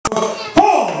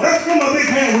Paul, let's give him a big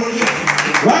hand with you.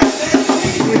 Right there.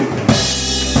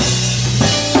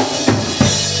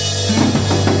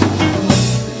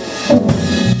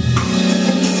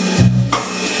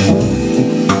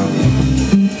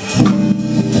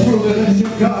 Let's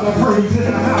give God a praise in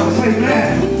the house.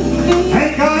 Amen.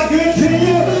 Ain't God good to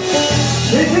you?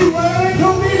 Is he worthy to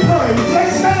be praised?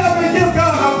 Let's stand up and give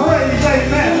God a praise.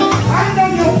 Amen. I know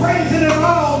you're praising him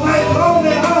all night long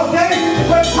and all day,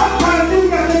 but sometimes you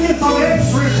got to get some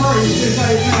extra praises.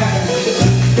 Amen.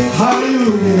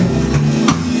 Hallelujah.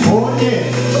 Oh,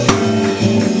 yes.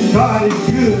 God is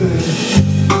good.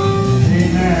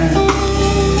 Amen.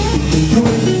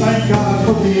 Truly thank God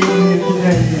for being here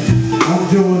today. I'm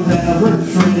Jewl's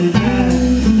anniversary, amen.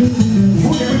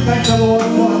 Truly we thank the Lord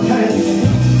for a taste.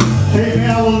 Amen.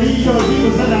 I will leave you. He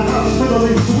was in the hospital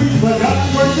in Sweden, but God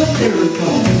worked a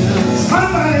miracle.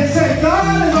 Somebody say, God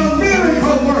is a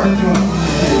miracle worker.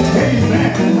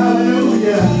 Amen.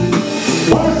 Hallelujah. I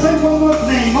want to say one more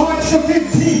thing. March the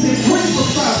 15th in Greenville,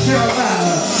 South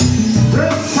Carolina.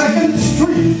 Red 2nd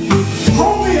Street.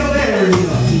 Homefield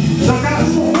area. The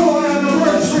Gospel War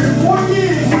anniversary. 4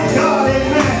 years with God.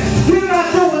 Amen. You're not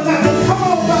doing nothing. Come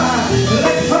on by.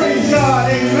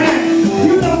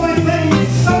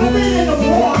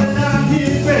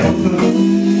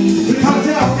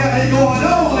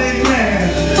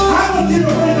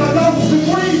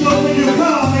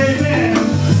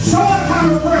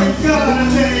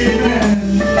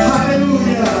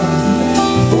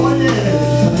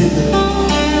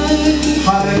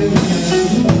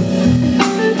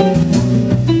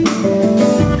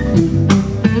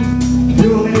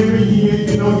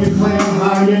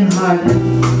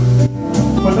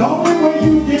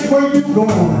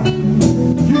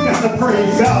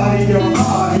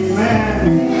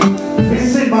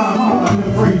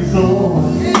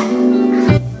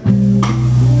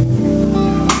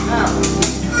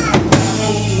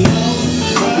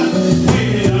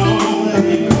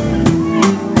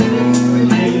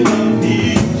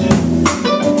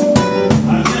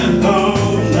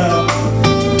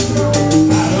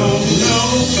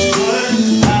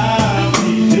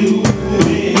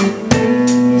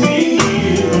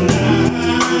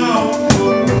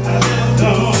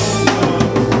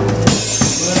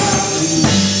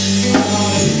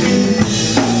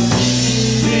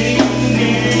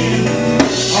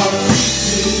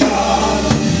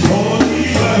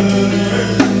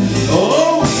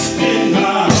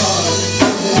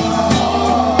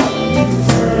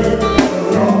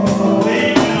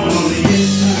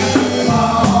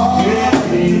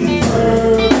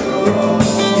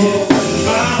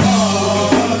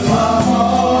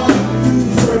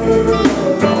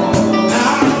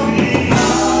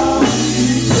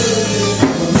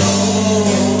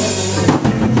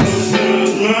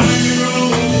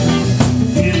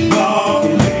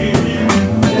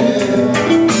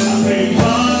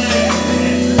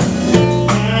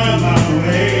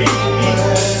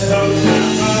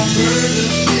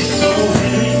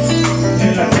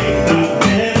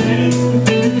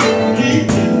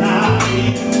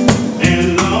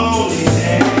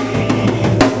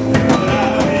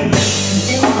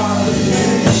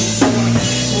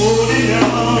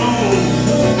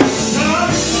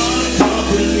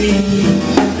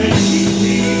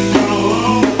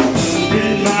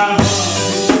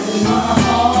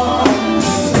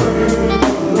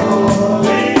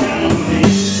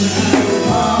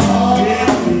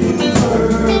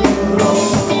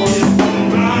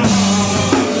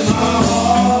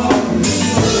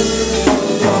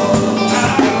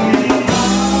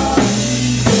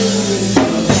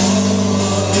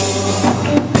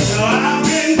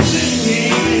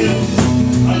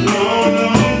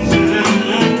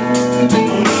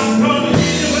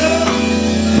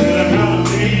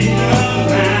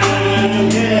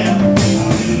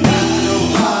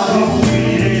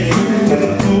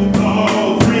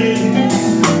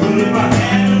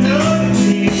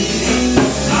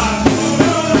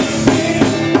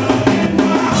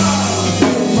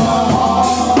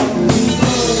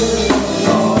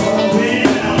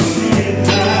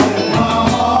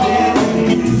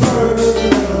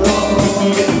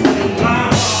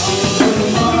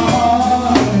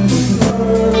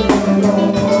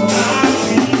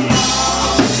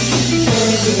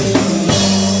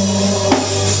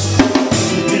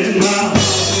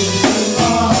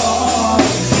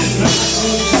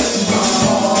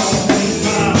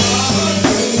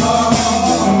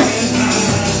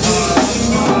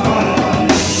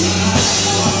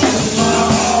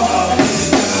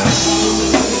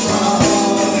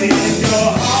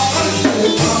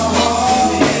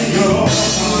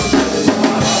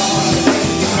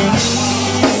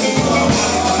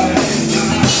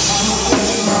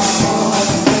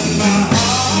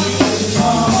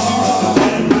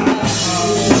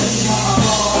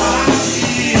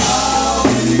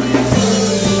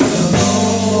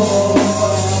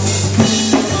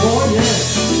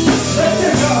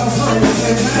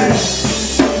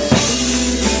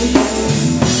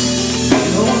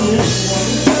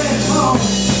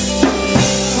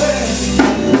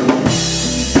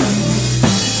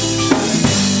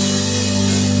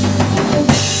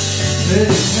 Amen.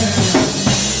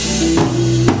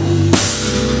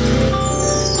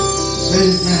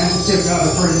 Give God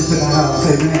a praise in the house.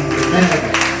 Amen.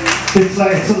 Amen. This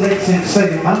last selection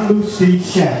say, unloose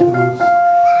these shackles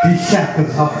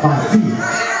off my feet.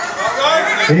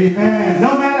 Amen.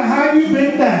 No matter how you've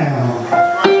been down,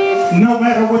 no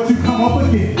matter what you come up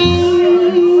against,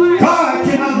 God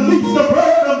can unleash the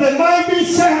burden that might be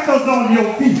shackles on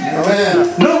your feet.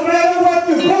 Amen. No matter what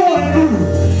you're going through.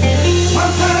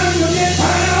 Sometimes you get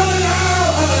down and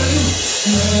out.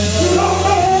 You don't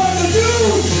know what to do.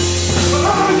 But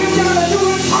all you gotta do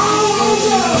is call on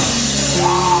God.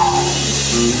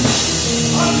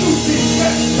 Unloose these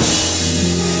shackles.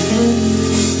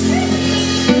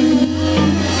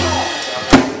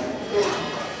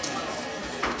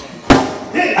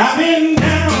 I've been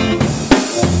down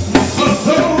for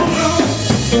so long.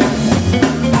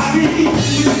 I've been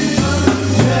eating with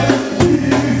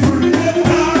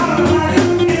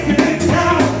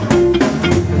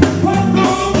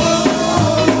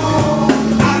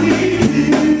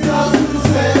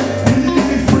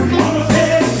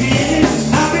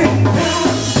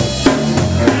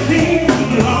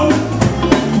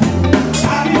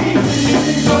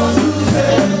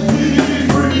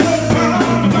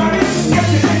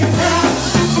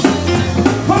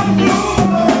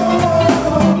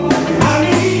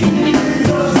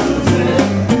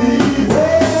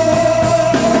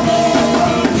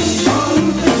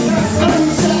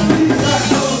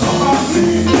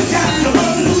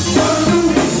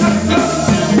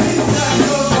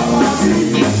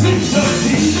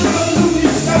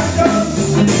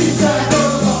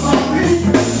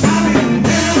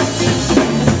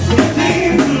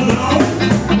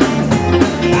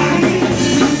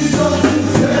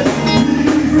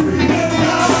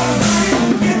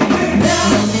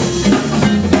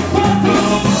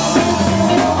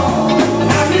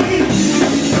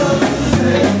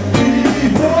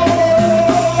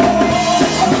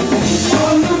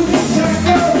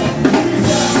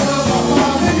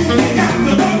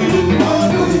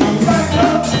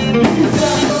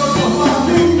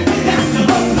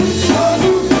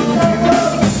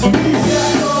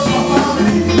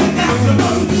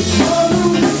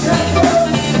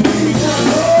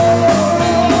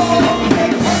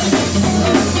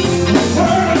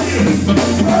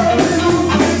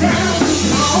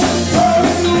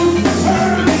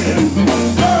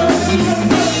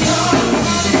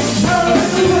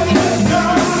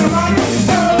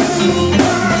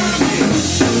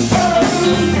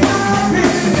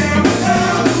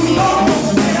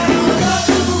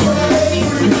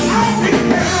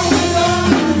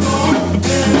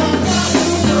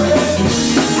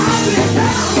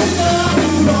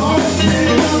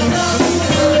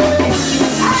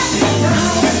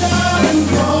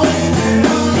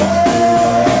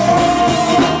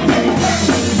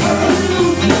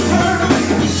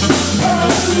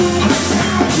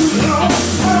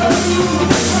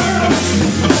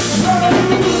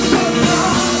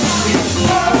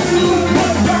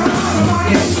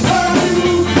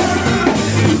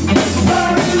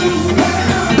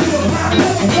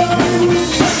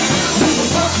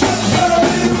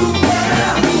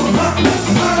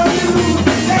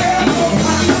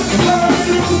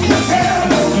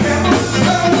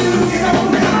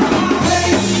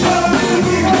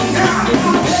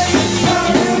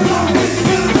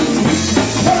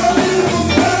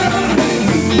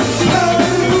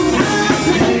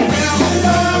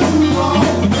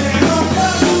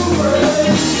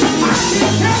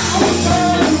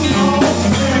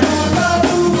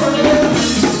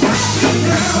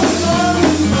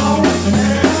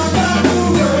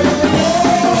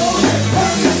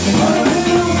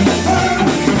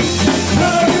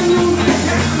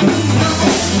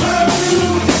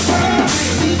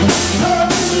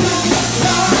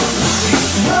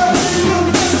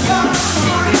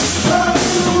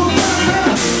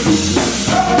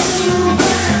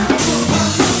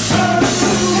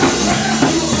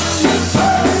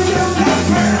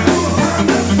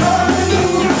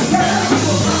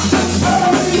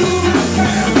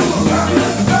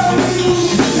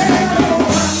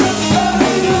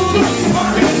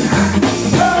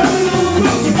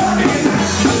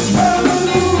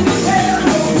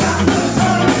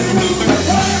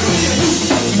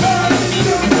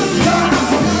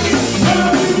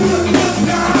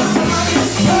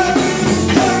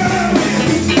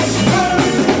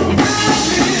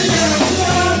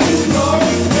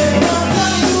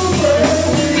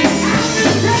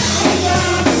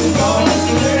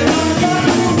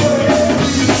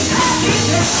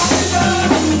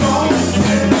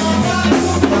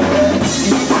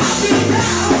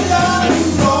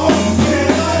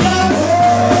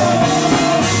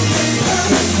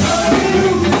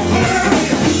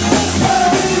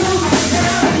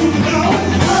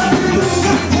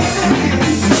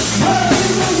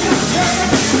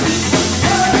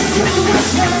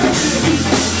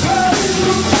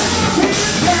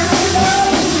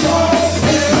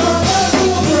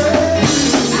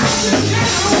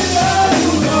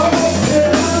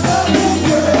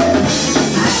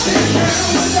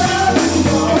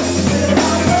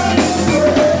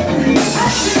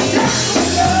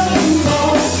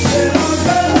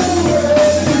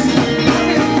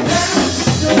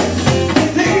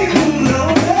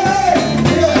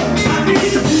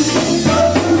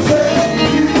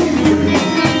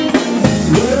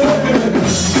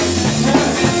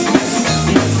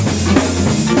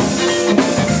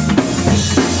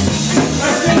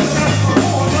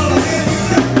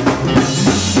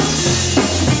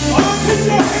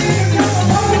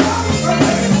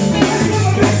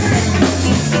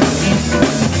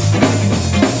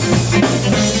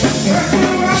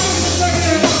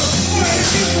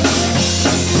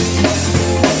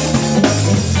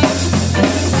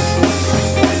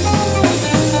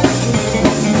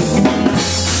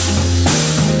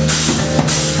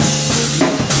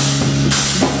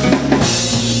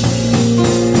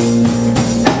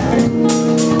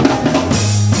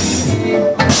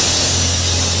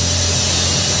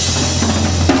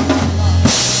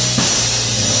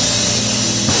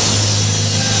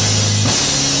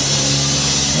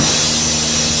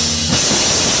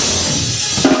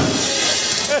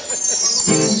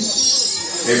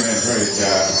Amen. Praise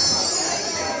God.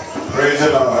 Praise the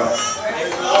Lord.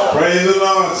 Praise the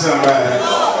Lord, somebody.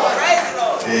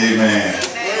 Amen.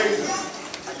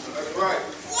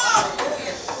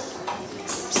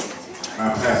 My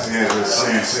pastor has this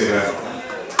saying, say that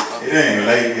it ain't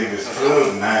late if it's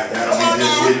club night. That'll be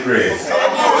just getting ready.